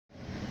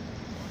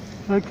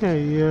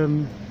Okay, a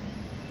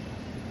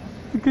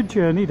good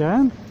journey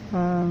down.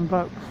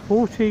 About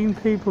 14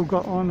 people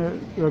got on at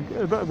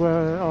about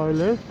where I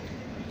live,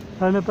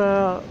 and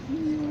about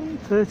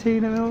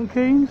 13 at Milton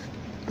Keynes.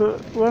 But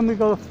when we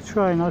got off the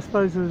train, I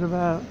suppose there was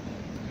about,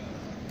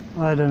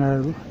 I don't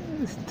know,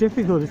 it's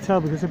difficult to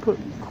tell because they put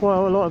quite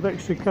a lot of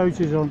extra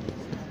coaches on.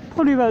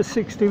 Probably about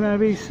 60,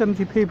 maybe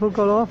 70 people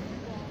got off.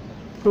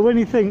 But when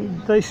you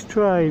think this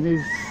train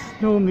is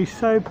normally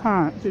so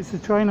packed, it's the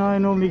train I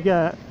normally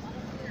get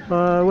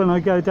when I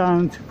go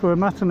down for a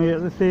matinee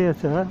at the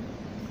theatre.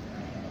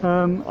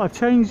 I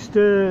changed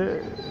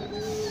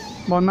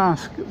my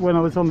mask when I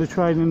was on the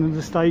train and in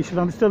the station.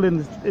 I'm still in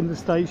the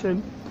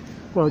station,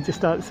 well,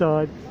 just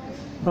outside.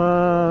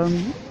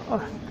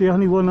 The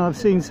only one I've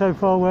seen so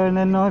far wearing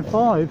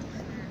N95.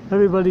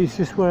 Everybody's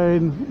just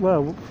wearing,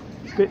 well,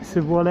 bits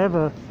of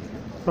whatever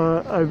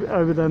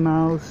over their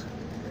mouths.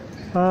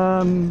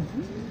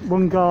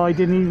 One guy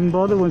didn't even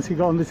bother once he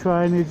got on the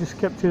train, he just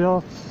kept it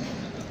off.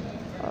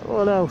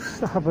 What else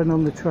happened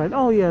on the train?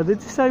 Oh yeah, the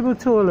disabled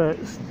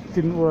toilets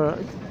didn't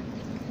work.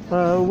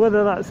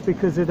 Whether that's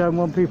because they don't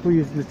want people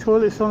using the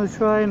toilets on the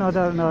train, I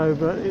don't know,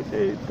 but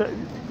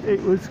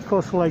it was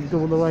cross-legged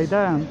all the way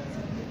down.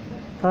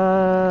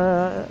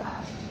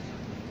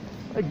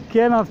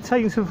 Again, I've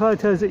taken some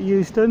photos at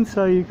Euston,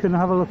 so you can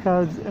have a look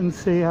out and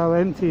see how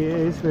empty it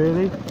is,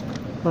 really.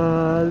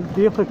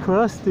 The upper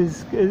crust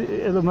is,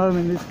 at the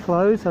moment, is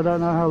closed. I don't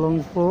know how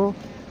long for.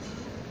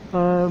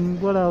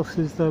 What else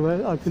is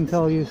there I can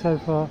tell you so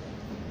far?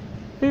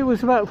 It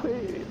was about,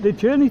 the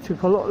journey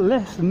took a lot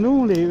less than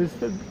normally. It was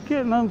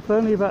getting on for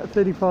only about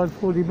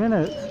 35-40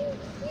 minutes.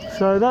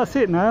 So that's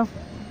it now.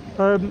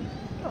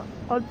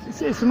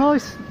 It's a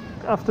nice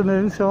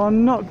afternoon, so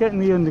I'm not getting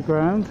the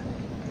underground.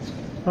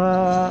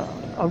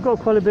 I've got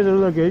quite a bit of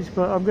luggage,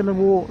 but I'm going to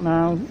walk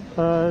now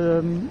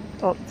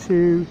up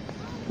to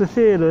the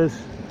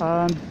theatres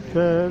and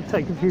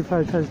take a few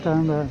photos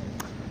down there.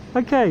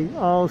 Okay,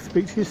 I'll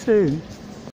speak to you soon.